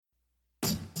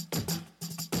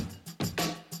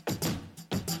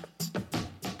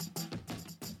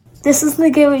This is the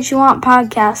Get What You Want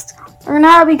podcast. Learn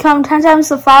how to become 10 times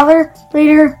the father,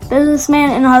 leader,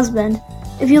 businessman, and husband.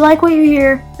 If you like what you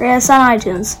hear, rate us on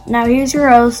iTunes. Now here's your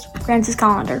host, Francis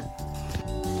Collender.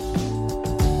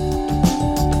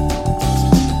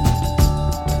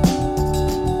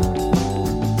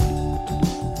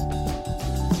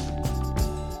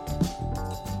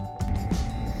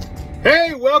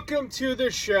 Hey, welcome to the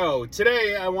show.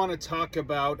 Today I want to talk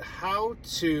about how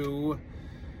to,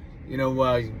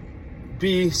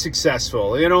 be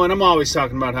successful. And I'm always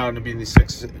talking about how to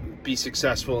be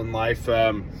successful in life.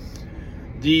 But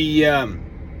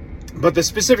the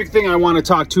specific thing I want to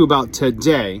talk to you about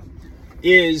today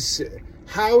is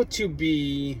how to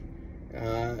be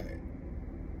a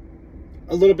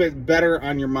little bit better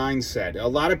on your mindset. A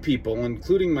lot of people,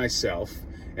 including myself,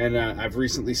 and I've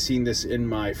recently seen this in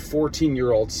my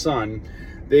 14-year-old son,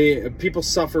 people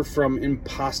suffer from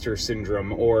imposter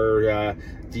syndrome, or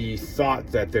the thought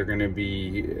that they're going to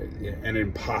be an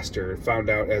imposter, found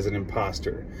out as an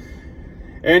imposter.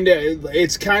 And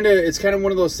it's kind of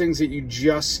one of those things that you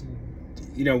just,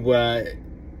 even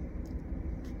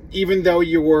though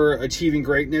you were achieving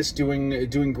greatness,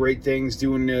 doing great things,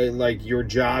 doing like your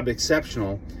job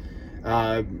exceptional,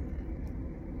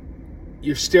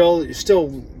 you're still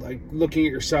like looking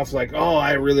at yourself like, oh,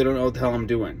 I really don't know what the hell I'm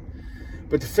doing.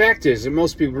 But the fact is that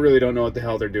most people really don't know what the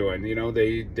hell they're doing.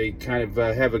 They kind of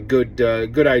have a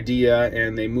good idea,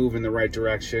 and they move in the right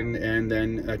direction and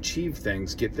then achieve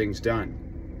things, get things done.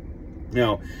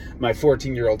 My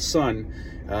 14-year-old son,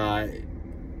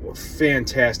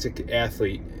 fantastic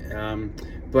athlete,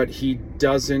 but he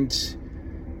doesn't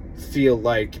feel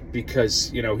like,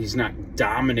 because he's not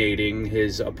dominating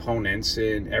his opponents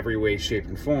in every way, shape,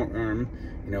 and form.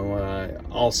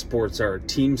 All sports are a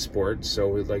team sport, so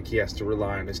like he has to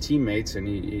rely on his teammates, and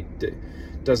he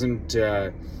doesn't.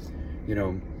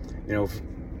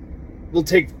 We'll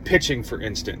take pitching for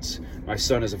instance. My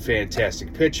son is a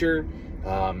fantastic pitcher.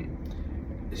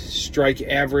 Strike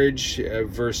average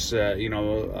versus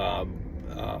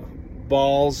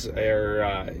balls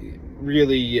are.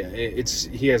 Really,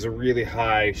 he has a really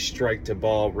high strike to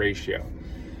ball ratio.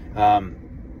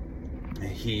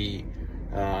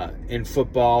 In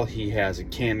football, he has a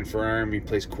cannon for arm. He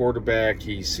plays quarterback.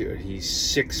 He's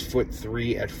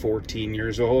 6'3" at 14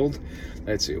 years old.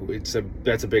 That's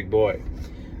a big boy.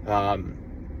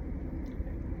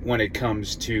 When it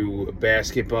comes to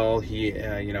basketball, he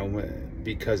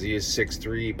because he is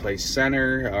 6'3", he plays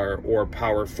center or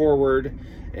power forward,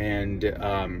 and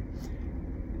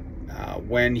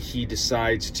when he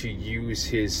decides to use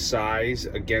his size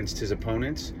against his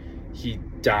opponents, he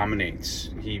dominates.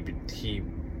 He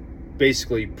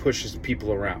basically pushes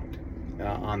people around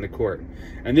on the court.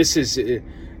 And this is,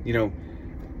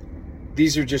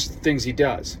 these are just things he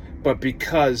does. But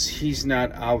because he's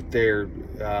not out there,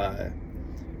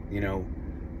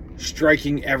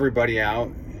 striking everybody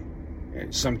out,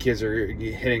 some kids are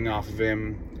hitting off of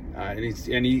him,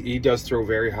 and he does throw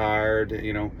very hard,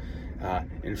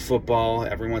 in football,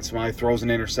 every once in a while he throws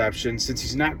an interception. Since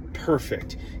he's not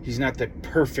perfect, he's not the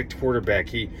perfect quarterback.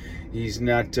 He's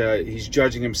not. He's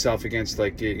judging himself against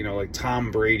like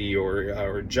Tom Brady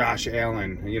or Josh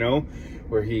Allen.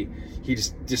 Where he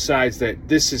just decides that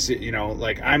this is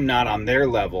like I'm not on their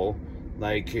level.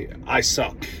 Like I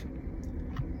suck,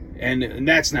 and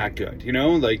that's not good.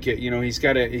 He's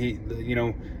got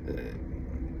to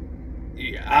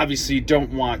obviously you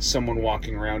don't want someone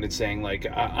walking around and saying like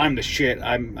I'm the shit,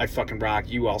 I fucking rock,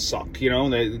 you all suck.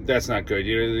 That's not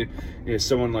good.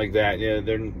 Someone like that,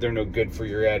 they're no good for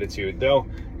your attitude. Though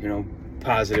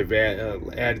positive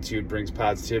attitude brings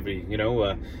positivity.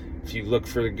 If you look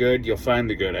for the good, you'll find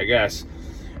the good, I guess.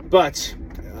 But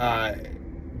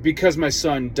because my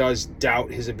son does doubt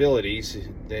his abilities,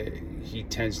 he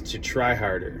tends to try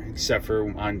harder, except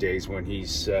for on days when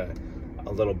he's a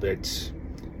little bit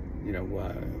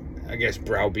I guess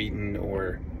browbeaten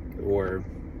or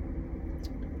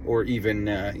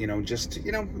even just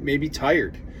maybe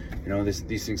tired.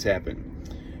 These things happen.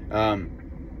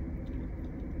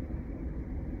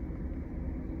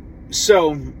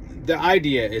 So the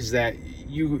idea is that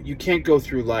you can't go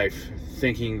through life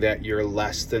thinking that you're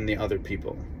less than the other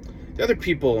people. The other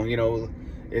people,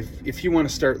 if you want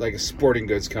to start like a sporting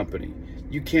goods company,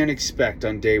 you can't expect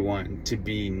on day one to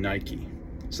be Nike.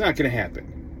 It's not going to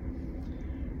happen.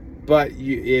 But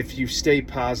if you stay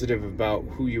positive about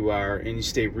who you are, and you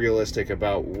stay realistic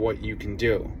about what you can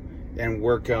do, and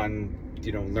work on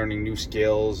learning new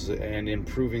skills and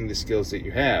improving the skills that you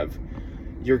have,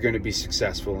 you're going to be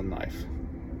successful in life.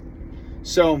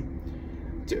 So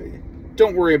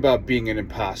don't worry about being an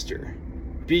imposter.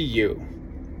 Be you.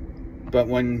 But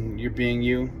when you're being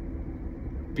you,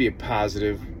 be a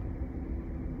positive,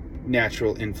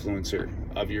 natural influencer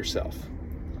of yourself.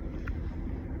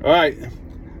 All right,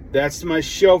 that's my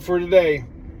show for today.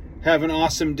 Have an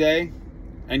awesome day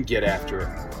and get after it.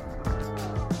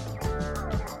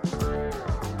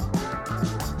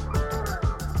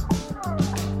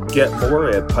 Get more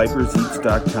at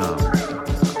piperseats.com.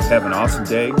 Have an awesome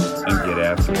day and get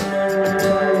after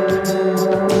it.